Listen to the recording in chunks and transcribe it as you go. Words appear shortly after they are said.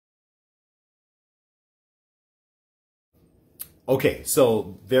Okay,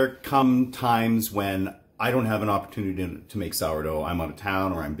 so there come times when I don't have an opportunity to make sourdough. I'm out of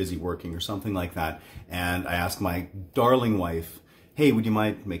town or I'm busy working or something like that. And I ask my darling wife, hey, would you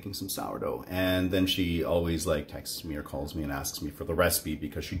mind making some sourdough? And then she always like texts me or calls me and asks me for the recipe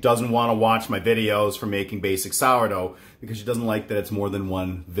because she doesn't want to watch my videos for making basic sourdough because she doesn't like that it's more than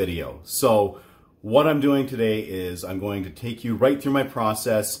one video. So what I'm doing today is I'm going to take you right through my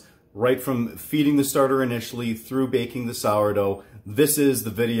process, right from feeding the starter initially through baking the sourdough. This is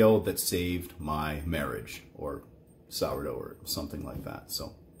the video that saved my marriage, or sourdough, or something like that.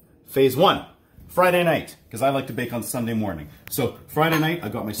 So, phase one, Friday night, because I like to bake on Sunday morning. So, Friday night, I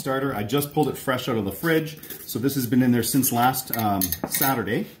got my starter. I just pulled it fresh out of the fridge. So this has been in there since last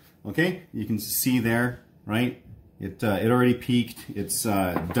Saturday. Okay, you can see there, right? It already peaked. It's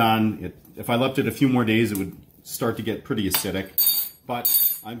done. If I left it a few more days, it would start to get pretty acidic.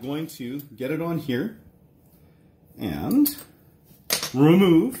 But I'm going to get it on here and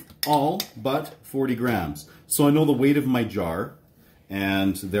remove all but 40 grams. So I know the weight of my jar,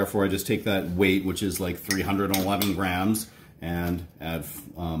 and therefore I just take that weight, which is like 311 grams, and add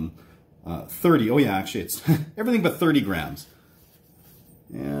 30. Oh yeah, actually it's everything but 30 grams.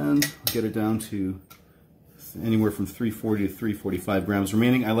 And I'll get it down to anywhere from 340 to 345 grams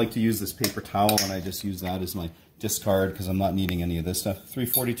remaining. I like to use this paper towel, and I just use that as my discard because I'm not needing any of this stuff.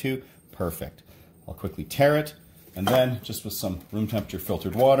 342, perfect. I'll quickly tare it, and then just with some room temperature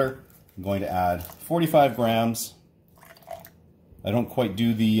filtered water, I'm going to add 45 grams. I don't quite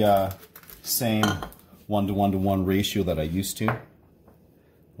do the same 1-to-1-to-1 ratio that I used to. I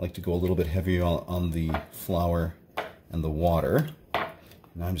like to go a little bit heavier on the flour and the water.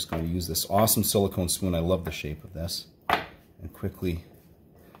 Now I'm just going to use this awesome silicone spoon. I love the shape of this. And quickly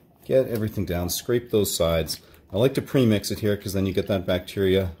get everything down, scrape those sides. I like to pre-mix it here because then you get that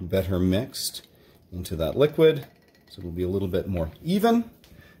bacteria better mixed into that liquid. So it'll be a little bit more even.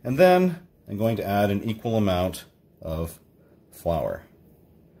 And then I'm going to add an equal amount of flour.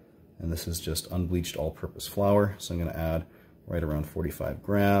 And this is just unbleached all-purpose flour. So I'm going to add right around 45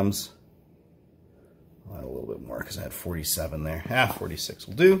 grams. I'll add a little bit more because I had 47 there. 46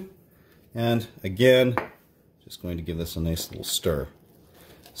 will do. And again, just going to give this a nice little stir.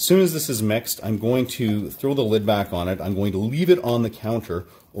 As soon as this is mixed, I'm going to throw the lid back on it. I'm going to leave it on the counter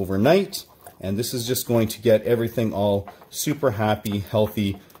overnight, and this is just going to get everything all super happy,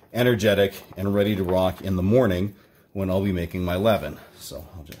 healthy, energetic, and ready to rock in the morning when I'll be making my leaven. So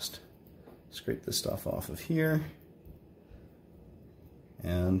I'll just scrape this stuff off of here,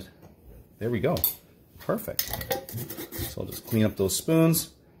 and there we go. Perfect. So I'll just clean up those spoons,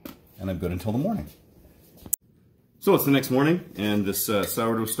 and I'm good until the morning. So it's the next morning, and this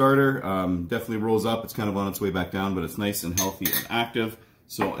sourdough starter definitely rolls up. It's kind of on its way back down, but it's nice and healthy and active.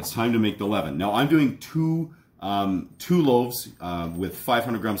 So it's time to make the leaven. Now I'm doing two loaves with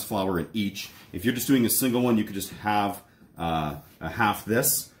 500 grams flour in each. If you're just doing a single one, you could just have a half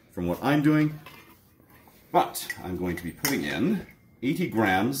this from what I'm doing. But I'm going to be putting in 80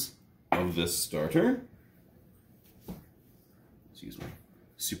 grams of this starter. Let's use my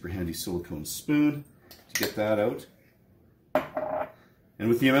super handy silicone spoon to get that out. And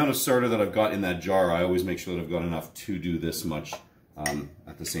with the amount of starter that I've got in that jar, I always make sure that I've got enough to do this much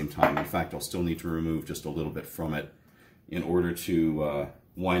at the same time. In fact, I'll still need to remove just a little bit from it in order to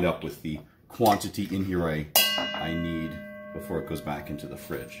wind up with the quantity in here I need before it goes back into the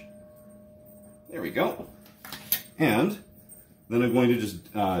fridge. There we go. And then I'm going to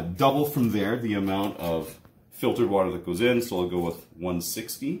just double from there the amount of filtered water that goes in. So I'll go with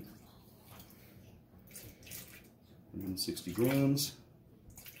 160 grams.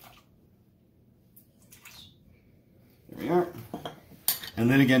 There we are. And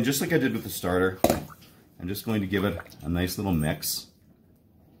then again, just like I did with the starter, I'm just going to give it a nice little mix.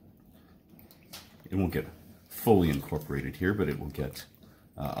 It won't get fully incorporated here, but it will get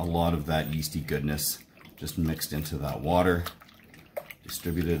a lot of that yeasty goodness just mixed into that water.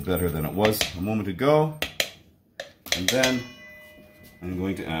 Distributed better than it was a moment ago. And then I'm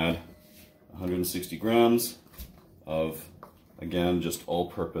going to add 160 grams of, again, just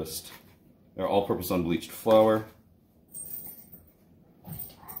all-purpose unbleached flour.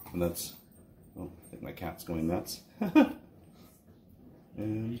 And that's, oh, I think my cat's going nuts.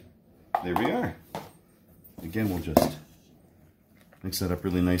 And there we are. Again, we'll just mix that up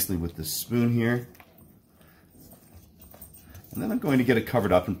really nicely with this spoon here. And then I'm going to get it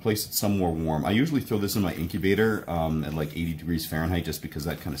covered up and place it somewhere warm. I usually throw this in my incubator at like 80 degrees Fahrenheit just because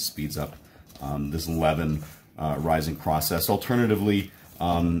that kind of speeds up this leaven rising process. Alternatively,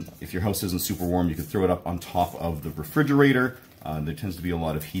 if your house isn't super warm, you could throw it up on top of the refrigerator. There tends to be a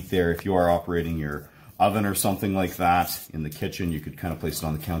lot of heat there. If you are operating your oven or something like that in the kitchen, you could kind of place it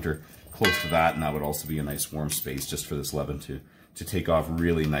on the counter close to that, and that would also be a nice warm space just for this leaven to take off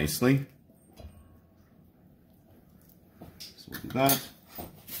really nicely. So we'll do that.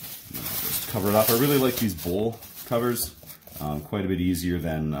 Just cover it up. I really like these bowl covers. Quite a bit easier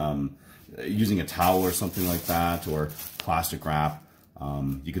than using a towel or something like that, or plastic wrap.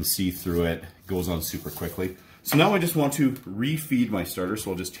 You can see through it, goes on super quickly. So now I just want to refeed my starter,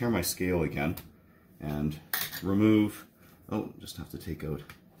 so I'll just tear my scale again and remove, oh, just have to take out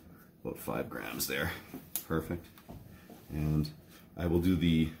about 5 grams there. Perfect. And I will do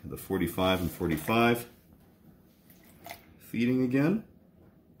the 45 and 45 feeding again.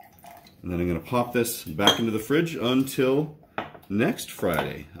 And then I'm going to pop this back into the fridge until next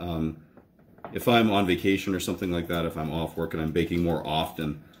Friday. If I'm on vacation or something like that, if I'm off work and I'm baking more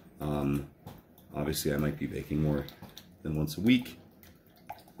often, obviously I might be baking more than once a week,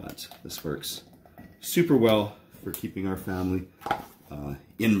 but this works super well for keeping our family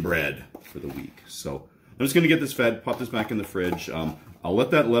inbred for the week. So I'm just going to get this fed, pop this back in the fridge. I'll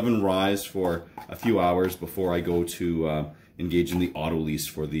let that leaven rise for a few hours before I go to engage in the auto lease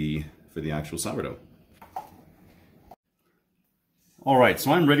for the actual sourdough. All right,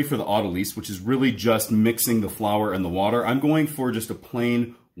 so I'm ready for the auto lease, which is really just mixing the flour and the water. I'm going for just a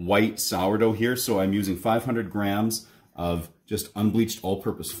plain white sourdough here, so I'm using 500 grams of just unbleached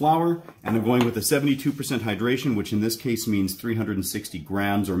all-purpose flour, and I'm going with a 72% hydration, which in this case means 360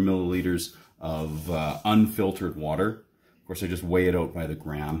 grams or milliliters of unfiltered water. Of course, I just weigh it out by the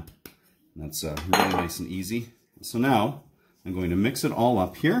gram. That's really nice and easy. So now I'm going to mix it all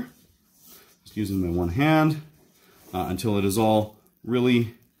up here, just using my one hand until it is all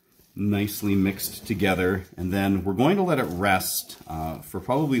really nicely mixed together, and then we're going to let it rest for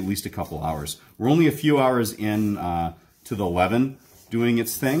probably at least a couple hours. We're only a few hours in to the leaven doing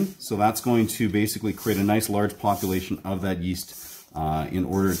its thing, so that's going to basically create a nice large population of that yeast in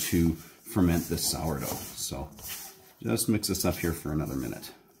order to ferment this sourdough. So just mix this up here for another minute.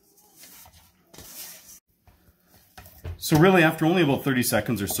 So really, after only about 30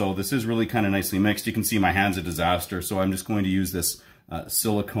 seconds or so, this is really kind of nicely mixed. You can see my hand's a disaster, so I'm just going to use this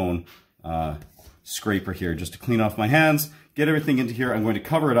silicone scraper here just to clean off my hands, get everything into here. I'm going to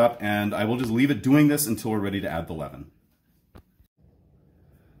cover it up, and I will just leave it doing this until we're ready to add the leaven.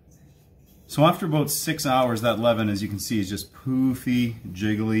 So after about 6 hours, that leaven, as you can see, is just poofy,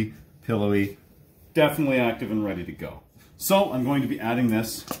 jiggly, pillowy, definitely active and ready to go. So I'm going to be adding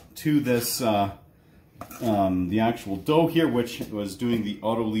this to this the actual dough here, which was doing the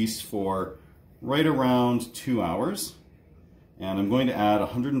auto lease for right around 2 hours. And I'm going to add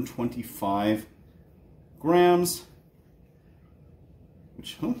 125 grams,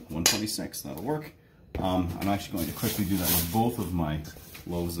 which, 126, that'll work. I'm actually going to quickly do that with both of my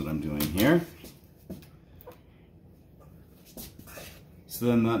loaves that I'm doing here. So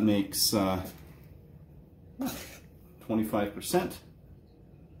then that makes 25%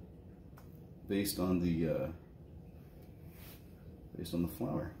 based on the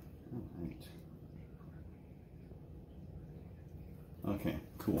flour. All right. Okay,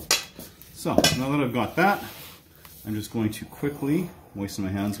 cool. So now that I've got that, I'm just going to quickly moisten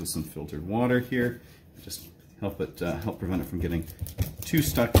my hands with some filtered water here. Just help prevent it from getting too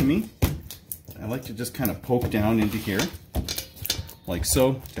stuck to me. I like to just kind of poke down into here, like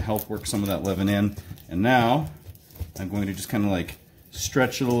so, to help work some of that leaven in. And now I'm going to just kind of like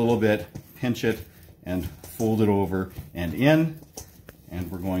stretch it a little bit, pinch it, and fold it over and in.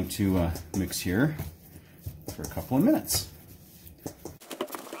 And we're going to mix here for a couple of minutes.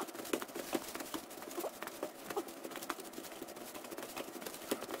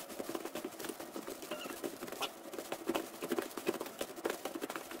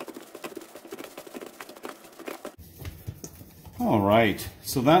 All right,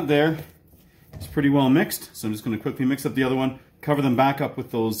 so that there is pretty well mixed. So I'm just going to quickly mix up the other one, cover them back up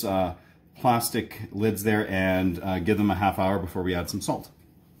with those plastic lids there, and give them a half hour before we add some salt.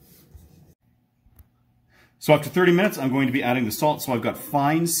 So after 30 minutes, I'm going to be adding the salt. So I've got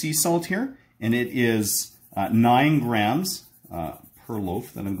fine sea salt here, and it is 9 grams per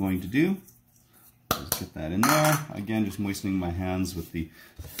loaf that I'm going to do. Just get that in there. Again, just moistening my hands with the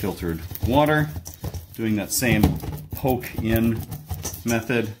filtered water, doing that same poke in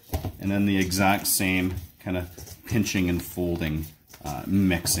method, and then the exact same kind of pinching and folding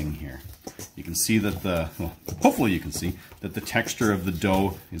mixing here. You can see that hopefully you can see that the texture of the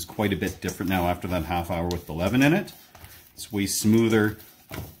dough is quite a bit different now after that half hour with the leaven in it. It's way smoother.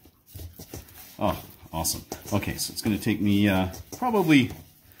 Oh, awesome. Okay, so it's going to take me probably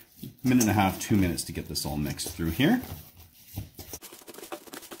a minute and a half, 2 minutes to get this all mixed through here.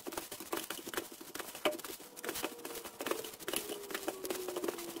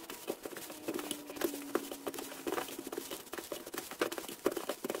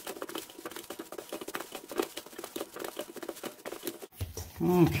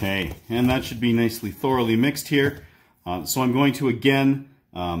 Okay, and that should be nicely thoroughly mixed here. So I'm going to again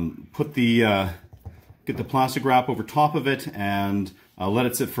put the get the plastic wrap over top of it and let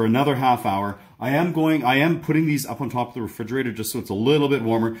it sit for another half hour. I am putting these up on top of the refrigerator just so it's a little bit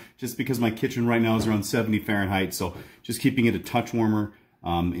warmer, just because my kitchen right now is around 70 Fahrenheit, so just keeping it a touch warmer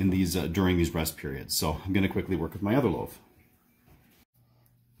in these during these rest periods. So I'm going to quickly work with my other loaf.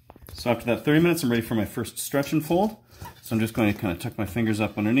 So after that 30 minutes, I'm ready for my first stretch and fold. So I'm just going to kind of tuck my fingers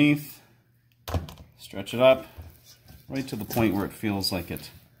up underneath, stretch it up, right to the point where it feels like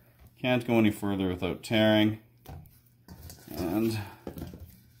it can't go any further without tearing, and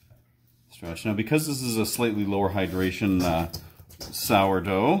stretch. Now, because this is a slightly lower hydration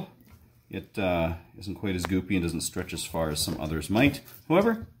sourdough, it isn't quite as goopy and doesn't stretch as far as some others might.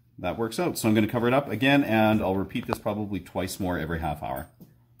 However, that works out. So I'm going to cover it up again, and I'll repeat this probably twice more every half hour.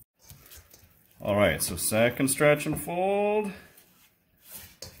 All right, so second stretch and fold.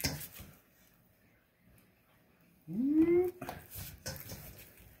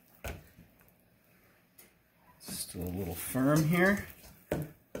 Still a little firm here.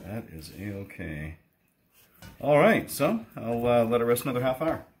 That is a-okay. All right, so I'll let it rest another half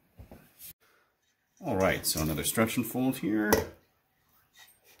hour. All right, so another stretch and fold here.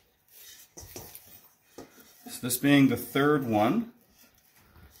 So this being the third one,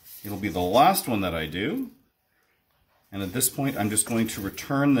 it'll be the last one that I do. And at this point, I'm just going to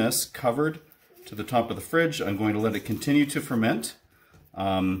return this covered to the top of the fridge. I'm going to let it continue to ferment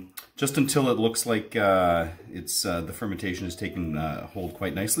just until it looks like the fermentation is taking hold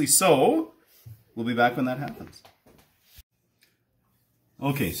quite nicely. So we'll be back when that happens.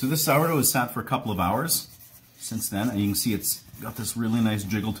 Okay, so this sourdough has sat for a couple of hours since then, and you can see it's got this really nice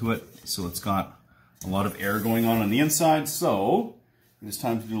jiggle to it. So it's got a lot of air going on the inside. So it's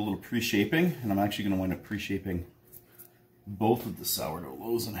time to do a little pre-shaping, and I'm actually going to wind up pre-shaping both of the sourdough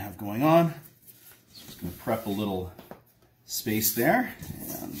loaves that I have going on. So I'm just going to prep a little space there,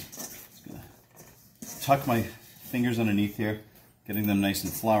 and just going to tuck my fingers underneath here, getting them nice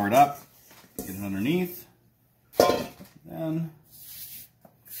and floured up, get it underneath, then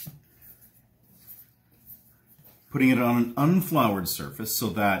putting it on an unfloured surface so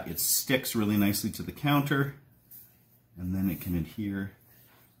that it sticks really nicely to the counter, and then it can adhere,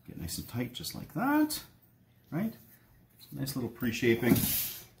 get nice and tight just like that, right? Nice little pre-shaping.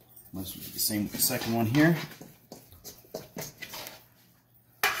 Let's do the same with the second one here.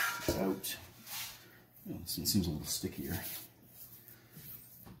 Out. Oh, this one seems a little stickier.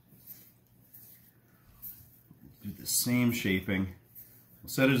 Do the same shaping. We'll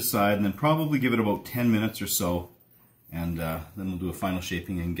set it aside and then probably give it about 10 minutes or so, and then we'll do a final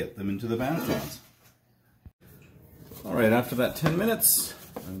shaping and get them into the bannetons. All right, after that 10 minutes,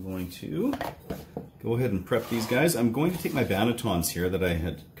 I'm going to go ahead and prep these guys. I'm going to take my bannetons here that I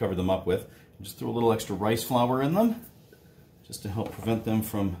had covered them up with and just throw a little extra rice flour in them just to help prevent them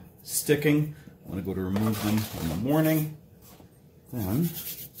from sticking. I'm going to go to remove them in the morning. Then,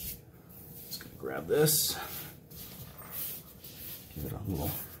 just going to grab this, give it a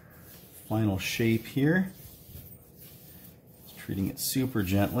little final shape here. Just treating it super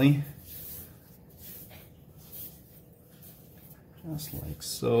gently. Just like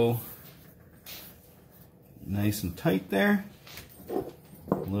so. Nice and tight there.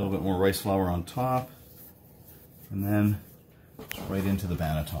 A little bit more rice flour on top. And then just right into the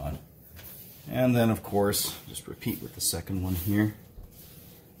banneton. And then, of course, just repeat with the second one here.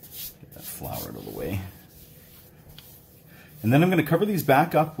 Get that flour out of the way. And then I'm going to cover these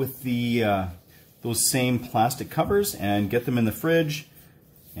back up with the those same plastic covers and get them in the fridge.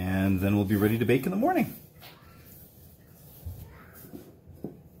 And then we'll be ready to bake in the morning.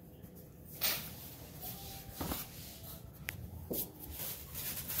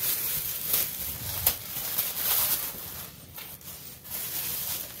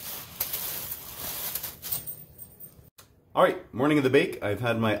 All right, morning of the bake. I've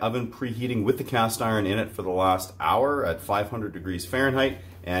had my oven preheating with the cast iron in it for the last hour at 500 degrees Fahrenheit,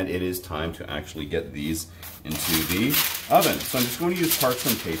 and it is time to actually get these into the oven. So I'm just going to use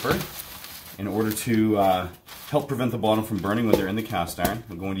parchment paper in order to help prevent the bottom from burning when they're in the cast iron.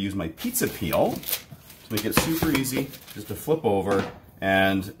 I'm going to use my pizza peel to make it super easy just to flip over,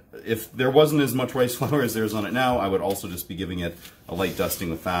 and if there wasn't as much rice flour as there's on it now, I would also just be giving it a light dusting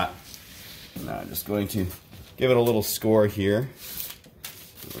with that. Now I'm just going to give it a little score here.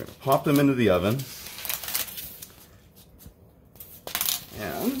 We're going to pop them into the oven.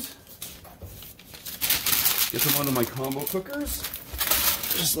 And get them onto my combo cookers.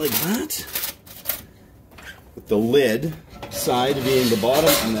 Just like that. With the lid side being the bottom,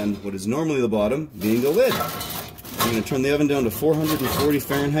 and then what is normally the bottom being the lid. I'm going to turn the oven down to 440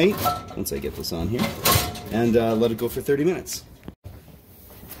 Fahrenheit once I get this on here, and let it go for 30 minutes.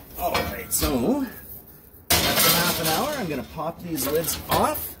 Alright, so after half an hour, I'm going to pop these lids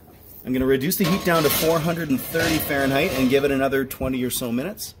off. I'm going to reduce the heat down to 430 Fahrenheit and give it another 20 or so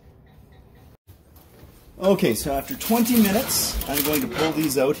minutes. Okay, so after 20 minutes, I'm going to pull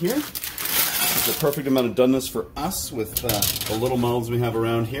these out here. It's the perfect amount of doneness for us with the little mouths we have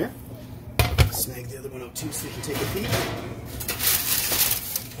around here. Snag the other one out too so you can take a peek.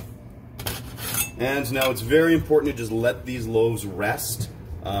 And now it's very important to just let these loaves rest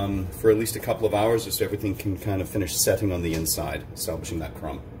for at least a couple of hours just so everything can kind of finish setting on the inside, establishing that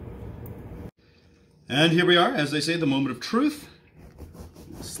crumb. And here we are, as they say, the moment of truth.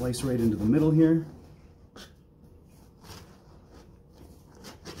 Slice right into the middle here.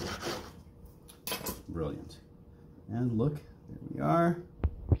 Brilliant. And look, there we are.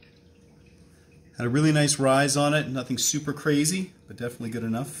 Had a really nice rise on it, nothing super crazy, but definitely good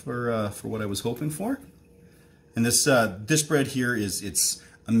enough for what I was hoping for. And this bread here it's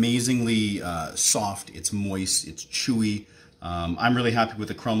amazingly soft, it's moist, it's chewy. I'm really happy with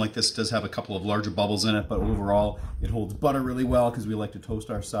a crumb like this. It does have a couple of larger bubbles in it, but overall it holds butter really well because we like to toast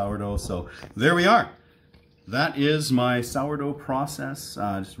our sourdough. So there we are. That is my sourdough process,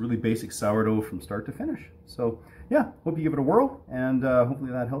 just really basic sourdough from start to finish. So yeah, hope you give it a whirl, and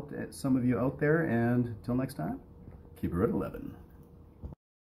hopefully that helped some of you out there, and until next time, keep her at 11.